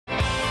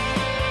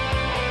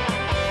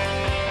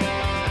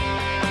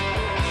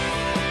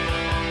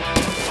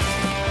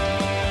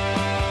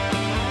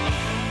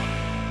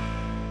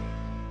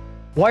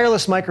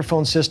Wireless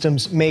microphone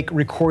systems make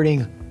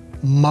recording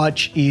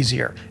much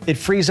easier. It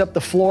frees up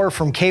the floor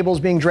from cables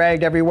being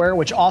dragged everywhere,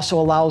 which also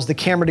allows the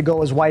camera to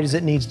go as wide as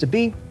it needs to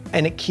be,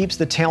 and it keeps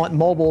the talent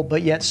mobile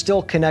but yet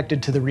still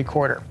connected to the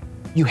recorder.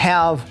 You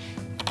have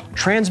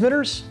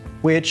transmitters,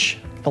 which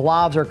the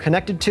lavs are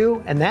connected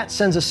to, and that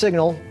sends a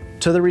signal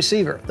to the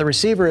receiver. The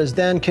receiver is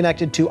then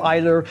connected to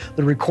either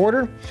the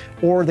recorder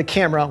or the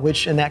camera,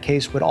 which in that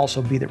case would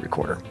also be the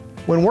recorder.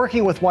 When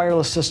working with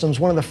wireless systems,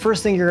 one of the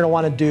first things you're going to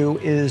want to do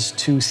is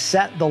to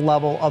set the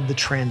level of the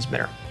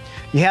transmitter.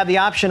 You have the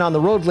option on the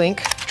RØDELink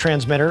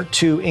transmitter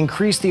to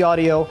increase the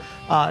audio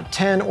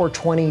 10 or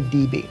 20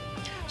 dB.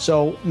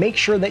 So make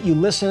sure that you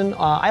listen.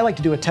 I like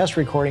to do a test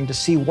recording to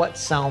see what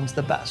sounds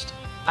the best.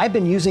 I've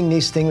been using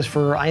these things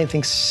for, I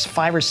think,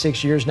 5 or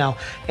 6 years now,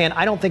 and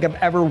I don't think I've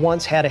ever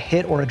once had a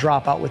hit or a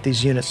dropout with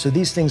these units, so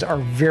these things are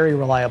very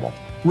reliable.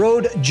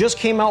 RØDE just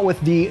came out with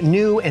the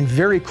new and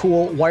very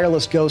cool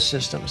wireless Go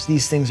systems.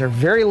 These things are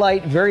very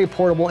light, very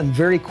portable, and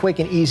very quick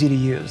and easy to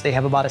use. They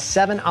have about a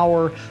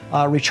 7-hour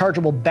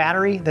rechargeable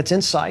battery that's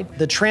inside.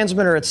 The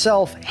transmitter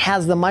itself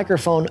has the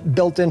microphone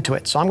built into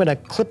it, so I'm gonna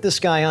clip this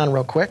guy on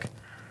real quick.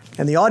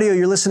 And the audio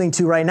you're listening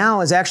to right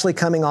now is actually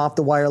coming off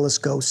the wireless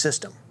Go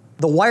system.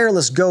 The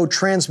wireless Go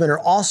transmitter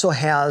also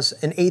has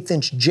an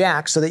 1/8"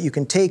 jack so that you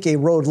can take a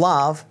RØDE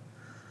lav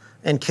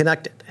and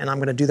connect it. And I'm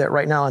going to do that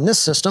right now on this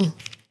system.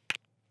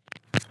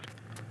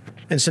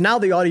 And so now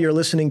the audio you're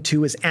listening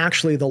to is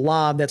actually the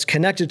lav that's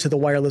connected to the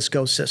wireless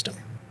Go system.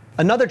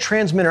 Another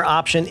transmitter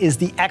option is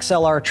the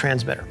XLR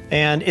transmitter.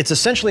 And it's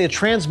essentially a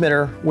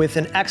transmitter with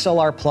an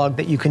XLR plug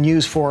that you can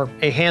use for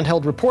a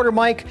handheld reporter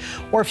mic,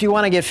 or if you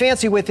want to get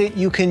fancy with it,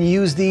 you can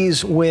use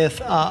these with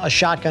a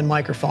shotgun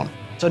microphone.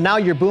 So now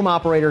your boom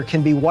operator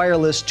can be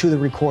wireless to the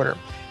recorder.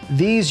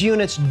 These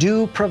units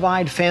do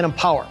provide phantom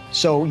power,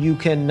 so you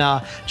can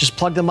just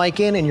plug the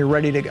mic in and you're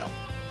ready to go.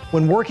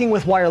 When working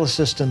with wireless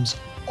systems,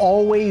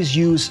 always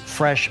use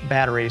fresh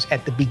batteries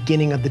at the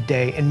beginning of the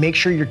day and make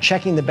sure you're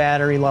checking the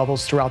battery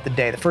levels throughout the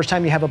day. The first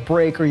time you have a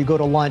break or you go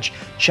to lunch,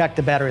 check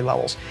the battery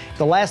levels.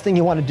 The last thing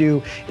you want to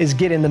do is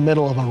get in the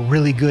middle of a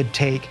really good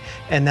take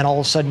and then all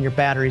of a sudden your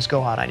batteries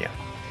go out on you,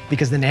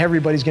 because then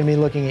everybody's going to be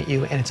looking at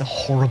you and it's a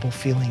horrible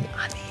feeling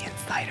on the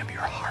inside of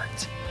your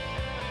heart.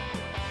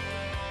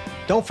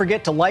 Don't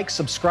forget to like,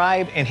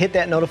 subscribe, and hit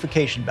that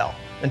notification bell.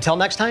 Until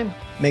next time,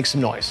 make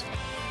some noise.